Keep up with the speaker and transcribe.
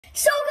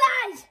So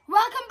guys,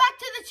 welcome back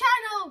to the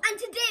channel, and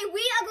today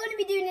we are going to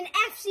be doing an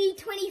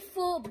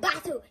FC24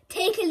 battle.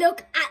 Take a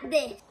look at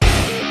this.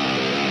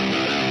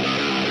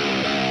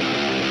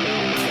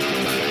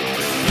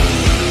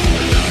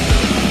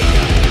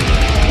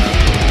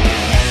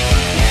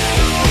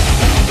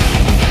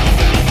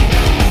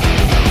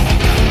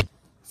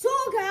 So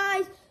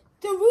guys,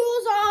 the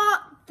rules are,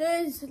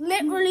 there's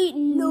literally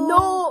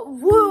no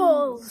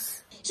rules.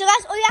 So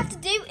guys, all you have to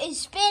do is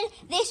spin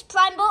this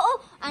prime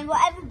bottle, and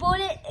whatever ball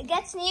it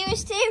gets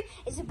nearest to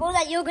is the ball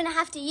that you're going to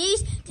have to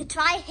use to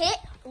try hit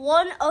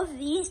one of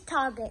these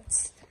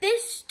targets.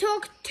 This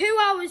took 2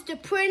 hours to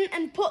print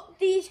and put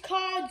these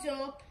cards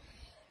up,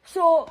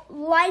 so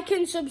like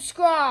and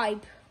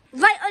subscribe.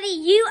 Right,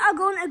 Ollie, you are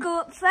going to go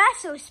up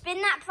first, so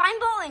spin that prime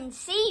bottle and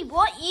see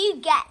what you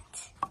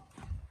get.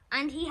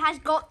 And he has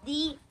got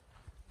the...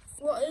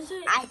 What is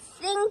it? I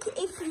think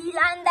if you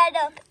line that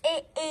up,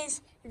 it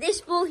is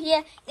this ball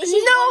here. This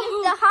is one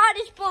of the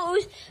hardest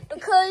balls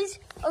because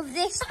of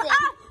this thing.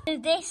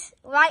 This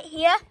right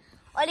here.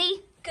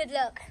 Ollie, good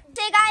luck.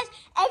 So guys,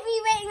 every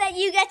rating that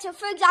you get, so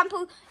for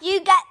example,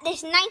 you get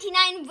this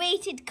 99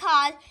 rated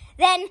card,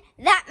 then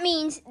that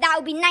means that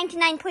will be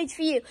 99 points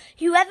for you.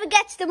 Whoever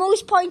gets the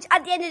most points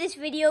at the end of this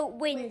video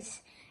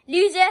wins.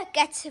 Loser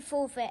gets a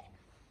forfeit.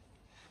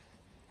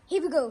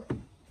 Here we go.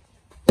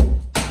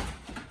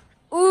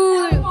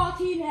 Ooh,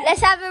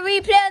 let's have a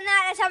replay on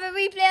that,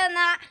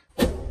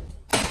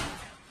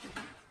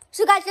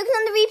 So guys, looking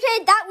on the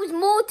replay, that was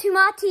more to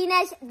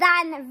Martinez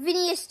than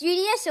Vinicius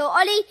Jr. So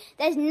Ollie,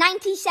 there's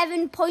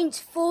 97 points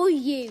for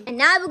you. And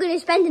now we're going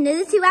to spend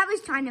another 2 hours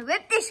trying to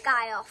rip this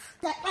guy off.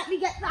 Let me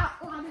get that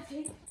one.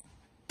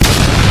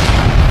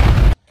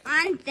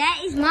 And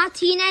there is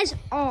Martinez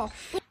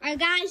off. Alright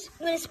guys,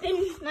 I'm going to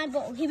spin my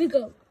bottle. Here we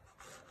go.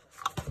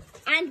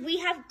 And we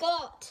have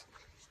got...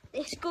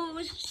 This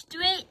goes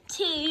straight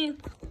to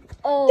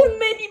the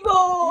mini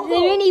ball. The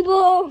mini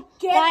ball.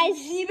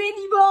 Guys, the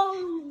mini ball.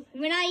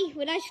 Will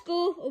I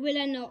score or will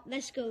I not?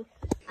 Let's go.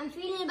 I'm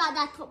feeling about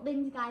that top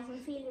bins, guys. I'm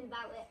feeling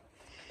about it.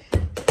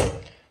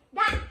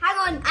 Hang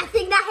on. I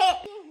think that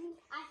hit.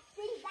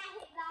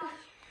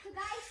 So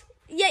guys.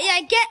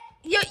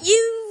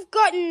 You've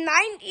got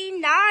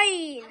 99.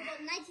 I've got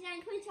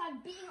 99 points. So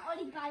I've beaten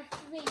Ollie by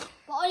 3.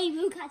 But Ollie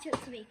will catch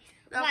up to me.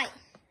 Look. Right.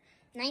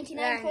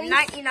 99 points.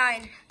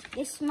 99.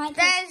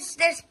 There's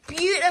this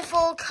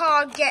beautiful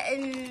card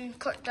getting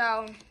put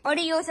down.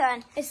 Ollie, your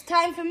turn. It's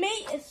time for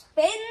me to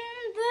spin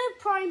the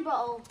prime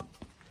bottle.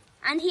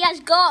 And he has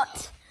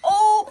got...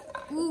 Oh!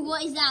 Ooh,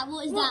 what is that?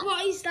 What is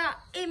that?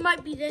 It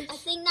might be this. I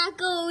think that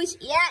goes...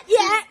 Yeah.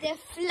 The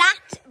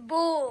flat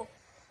ball.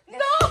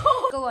 No!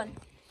 Go on.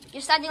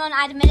 You're standing on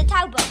Adam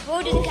Militao, but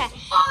bro didn't care.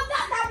 Oh,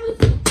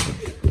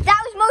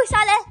 that was Mo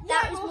Salah.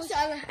 That was Mo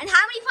Salah. And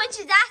how many points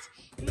is that?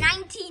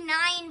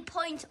 99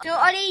 points. So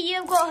Ollie,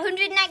 you've got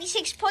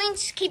 196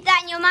 points. Keep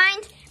that in your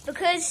mind,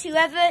 because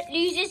whoever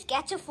loses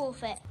gets a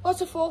forfeit.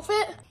 What's a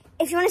forfeit?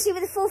 If you want to see what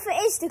the forfeit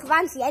is, stick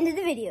around to the end of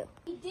the video.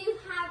 We do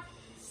have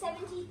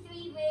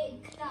 73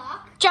 rated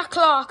Clark. Jack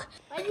Clark.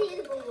 Where did the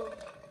other ball go?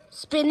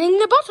 Spinning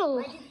the bottle.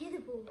 Where did the other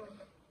ball go?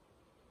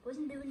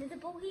 Wasn't there another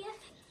ball here?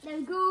 There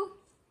we go.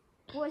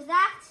 What was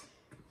that?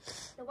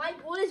 The white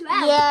ball as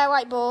well. Yeah,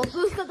 white ball.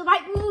 Who's got the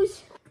white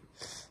balls?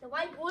 The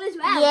white ball as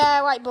well.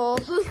 Yeah, white ball.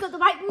 Who's got the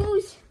white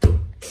balls?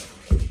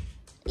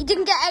 You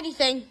didn't get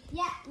anything.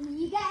 Yeah,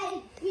 you get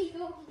it. We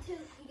go until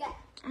you get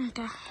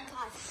Okay. a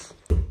card.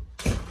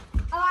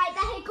 Alright,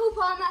 that hit Cole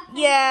Palmer.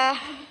 Yeah.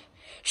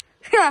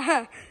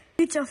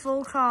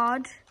 Beautiful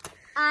card.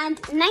 And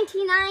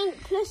 99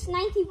 plus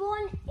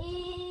 91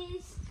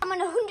 is... I'm on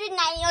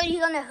 190,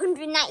 Ollie's on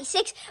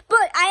 196.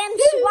 But I am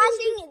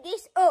swazzing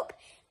this up.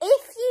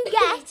 If you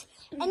get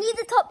any of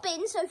the top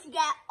bins, so if you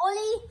get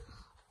Ollie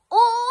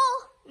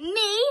or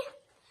me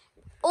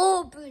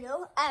or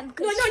Bruno,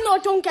 No,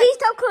 don't get... he's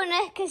top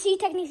corner, because he's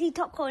technically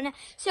top corner.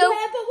 So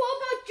yeah, but what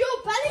about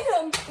Joe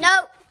Bellingham?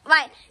 no,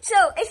 right. So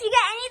if you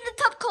get any of the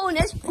top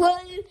corners,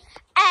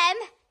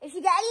 if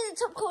you get any of the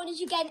top corners,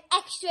 you get an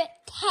extra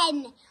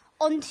 10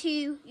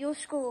 onto your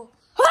score.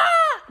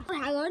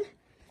 Hang on.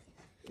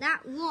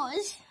 That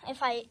was,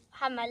 if I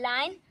had my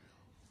line,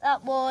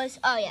 that was,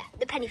 oh yeah,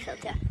 the penny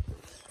filter.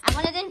 I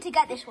wanted him to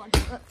get this one,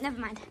 but never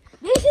mind.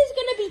 This is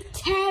going to be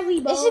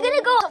terrible. This is going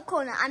to go top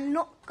corner, I'm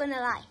not going to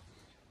lie.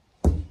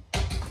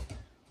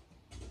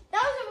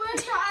 That was the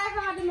worst shot I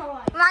ever had in my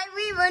life. Right,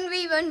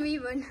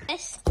 rerun.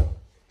 Yes.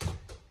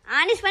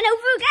 And this went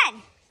over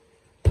again.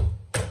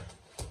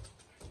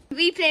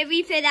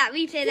 Replay that.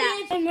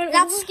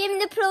 That skimmed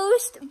the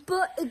post,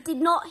 but it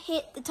did not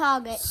hit the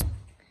target.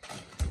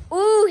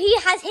 Ooh, he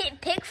has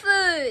hit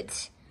Pickford.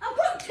 I've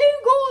got 2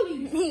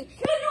 goalies. No, I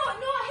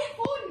hit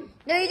one.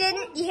 No, you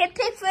didn't. You hit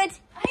Pickford.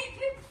 I hit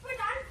Pickford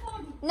and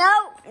one.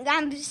 No,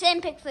 I'm saying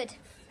Pickford.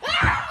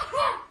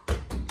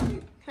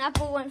 That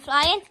ball went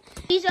flying.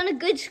 He's on a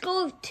good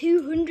score of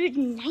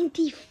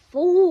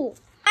 294.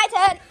 My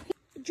turn.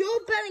 Joe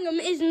Bellingham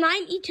is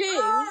 92.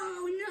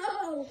 Oh,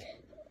 no.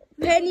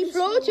 Penny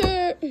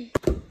floater.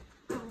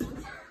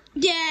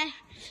 Yeah.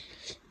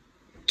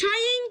 Try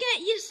and get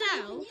yourself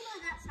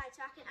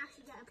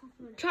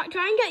Try and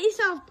get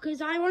yourself,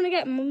 because I want to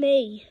get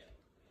me.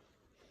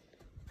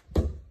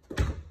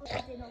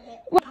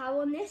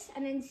 Power on this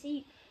and then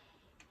see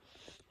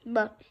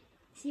But.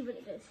 what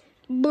it does.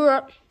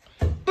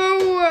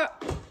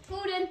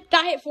 Foden.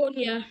 That hit Foden,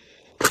 yeah.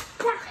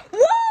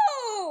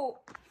 Whoa!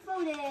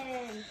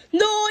 Foden.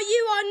 No,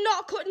 you are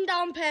not cutting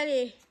down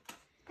Pele.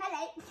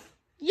 Pele.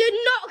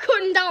 You're not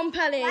cutting down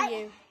Pele, are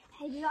you?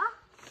 Here you are.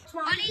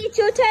 Ollie, it's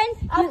your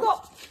turn. I've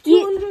got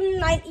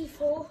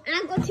 294. And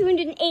I've got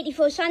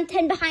 284, so I'm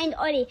 10 behind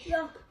Ollie.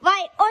 Yeah.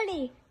 Right,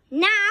 Ollie.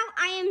 Now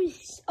I am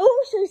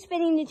also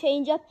spinning the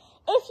change up.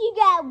 If you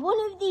get one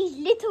of these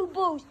little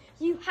balls,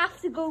 you have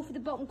to go for the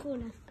bottom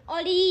corner.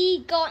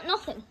 Ollie got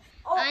nothing.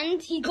 Oh.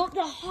 And he got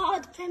the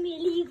hard Premier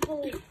League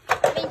ball.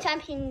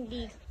 Champions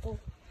League ball.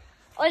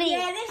 Ollie,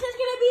 Yeah, this is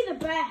going to be the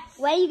best.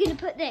 where are you going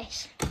to put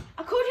this?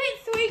 I could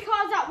hit 3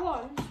 cards at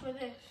once for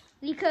this.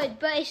 You could,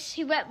 but it's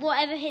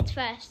whatever hits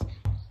first.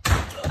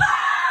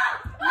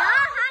 Ah! No,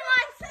 hang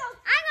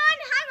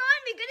on.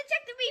 We're going to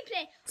check the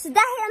replay. So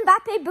that hit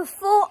Mbappe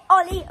before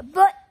Ollie,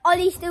 but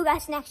Ollie still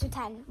gets an extra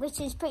 10, which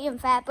is pretty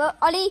unfair. But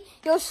Ollie,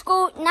 your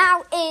score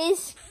now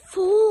is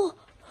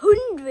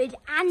 402.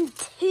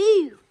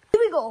 Here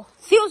we go.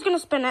 Theo's going to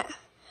spin it.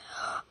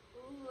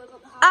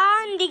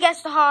 And he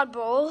gets the hard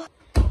ball.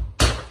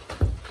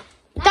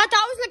 That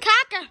was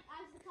Lukaku.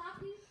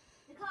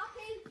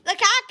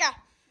 Lukaku.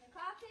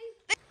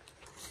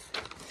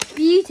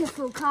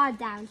 Beautiful card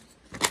down.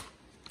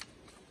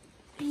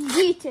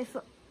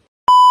 Beautiful.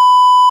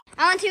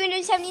 I'm on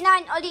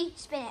 279. Ollie,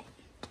 spin it.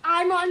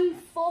 I'm on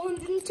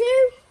 402.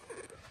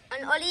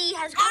 And Ollie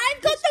has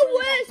I've got the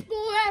worst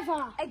ball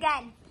ever.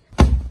 again.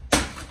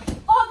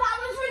 Oh, that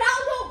was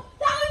Ronaldo.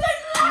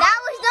 That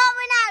was not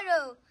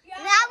Ronaldo.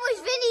 That was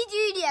Vinny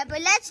Jr.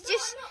 But let's take a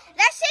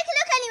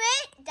look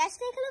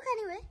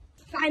anyway.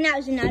 Fine, that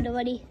was Ronaldo,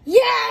 Ollie.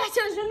 Yes,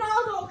 it was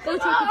Ronaldo.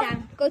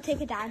 Go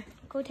take it down.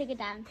 Go take it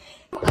down.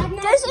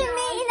 Doesn't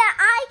mean that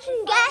I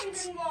can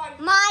get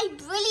my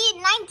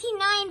brilliant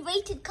 99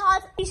 rated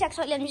card. 2 seconds,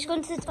 Ollie, I'm just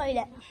going to the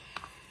toilet.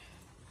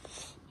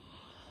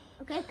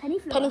 Okay, penny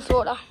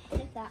floater.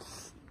 Take that.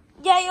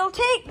 Yeah, you'll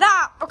take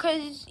that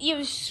because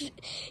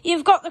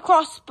you've got the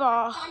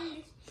crossbar.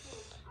 I'm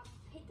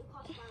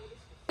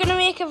gonna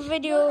make a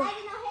video.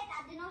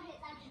 Did not hit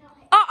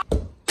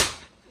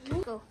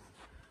that. Go.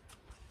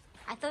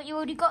 I thought you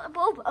already got the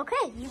ball, but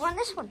okay, you want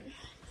this one.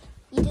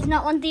 You did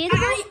not want the other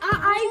one?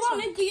 I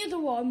wanted the other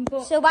one,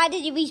 but So why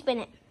did you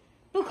respin it?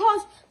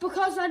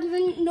 because I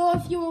didn't know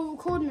if you were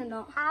recording or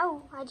not.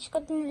 How? I just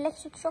got an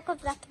electric shock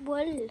of that ball.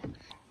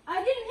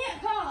 I didn't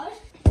hit card.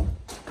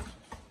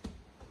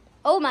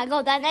 Oh my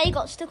god, that nearly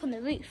got stuck on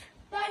the roof.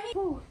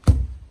 Ooh,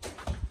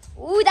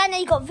 that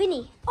nearly got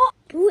Vinny. Oh,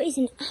 Boo is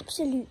an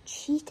absolute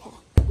cheater.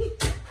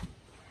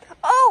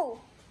 Oh!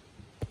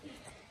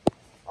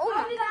 Oh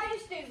How my did I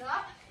just do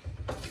that?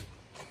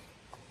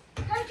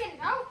 Can I get it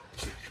out?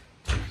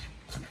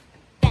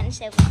 god,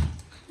 silver.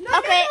 No,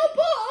 Okay. no,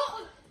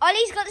 but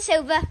Ollie's got the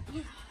silver.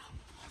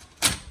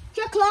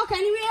 Jack Clark.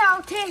 Anyway,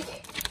 I'll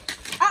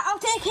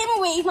take him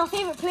away. He's my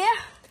favourite player.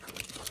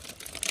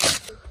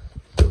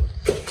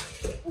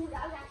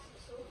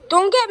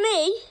 Don't get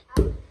me.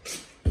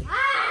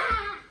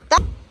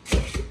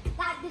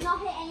 That did not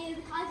hit any of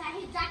the cards. I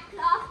hit Jack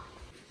Clark.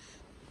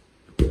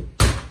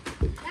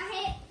 That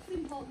hit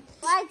Frimpong.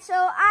 Right, so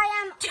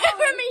I am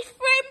Jeremy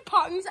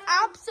Frimpong's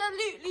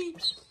absolutely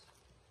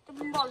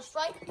demolished,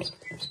 right?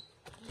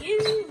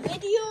 You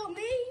video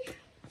me.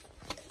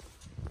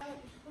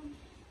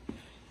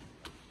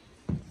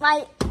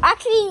 Right,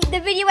 actually, the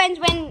video ends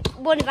when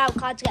one of our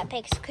cards get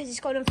picked because it's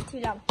gone on for too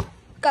long.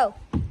 Go.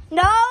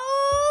 No!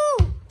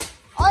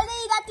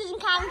 Ollie, that doesn't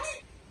count.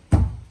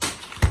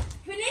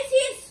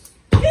 Vinicius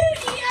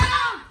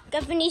Junior. Go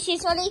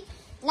Vinicius, Ollie.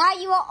 Now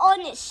you are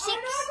on 6.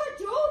 Another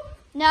job.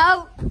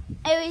 No,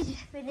 it was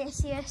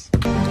Vinicius.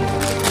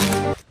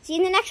 See you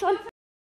in the next one.